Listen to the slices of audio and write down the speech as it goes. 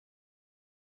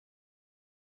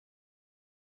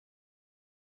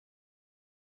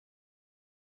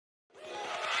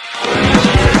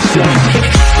Yo,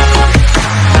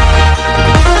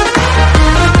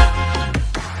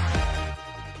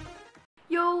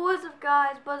 what's up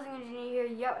guys, Buzzing Engineer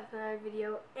here, yet with another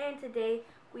video, and today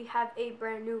we have a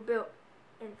brand new build,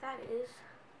 and that is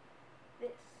this,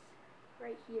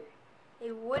 right here,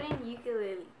 a wooden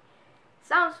ukulele.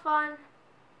 Sounds fun,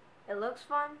 it looks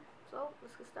fun, so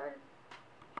let's get started.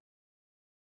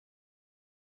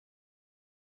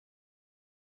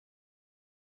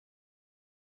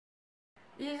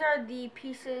 These are the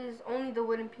pieces, only the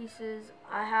wooden pieces.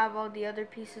 I have all the other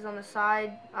pieces on the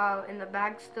side in the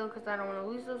bag still because I don't want to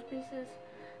lose those pieces.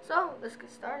 So let's get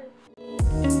started.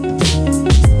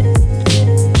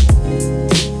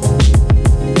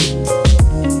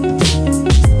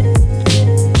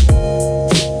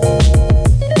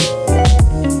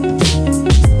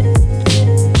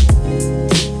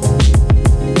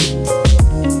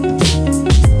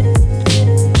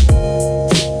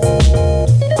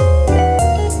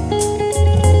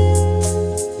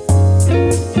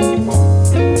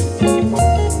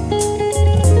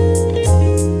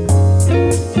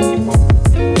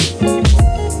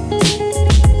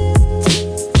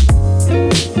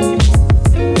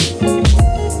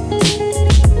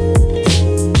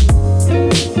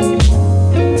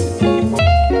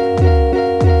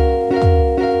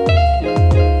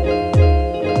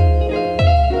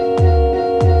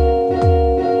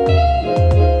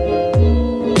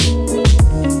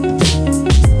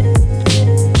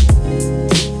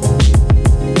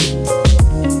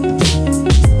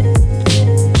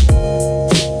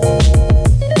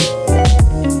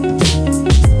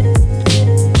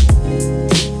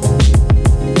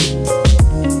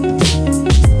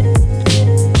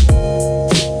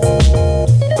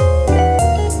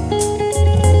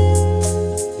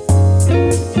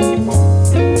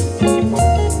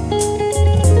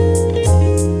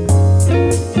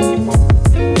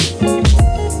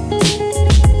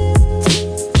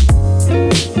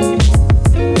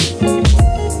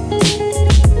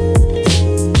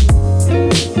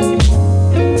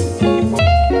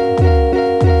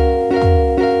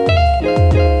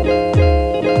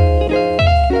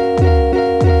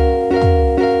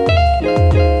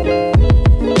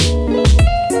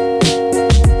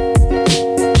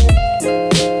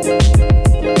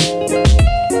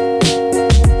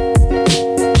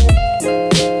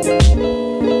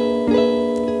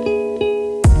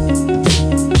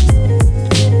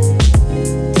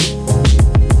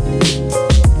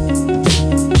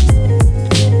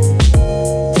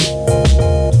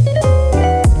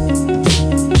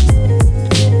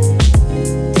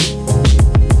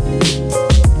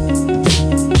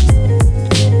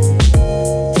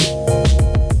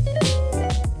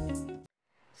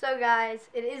 So guys,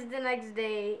 it is the next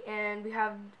day and we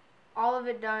have all of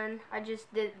it done. I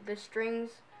just did the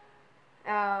strings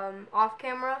off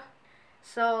camera.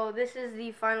 So this is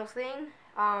the final thing.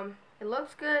 It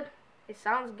looks good, it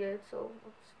sounds good, so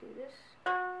let's do this.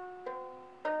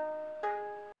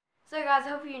 So guys, I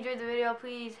hope you enjoyed the video.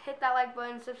 Please hit that like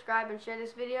button, subscribe, and share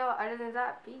this video. Other than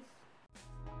that, peace.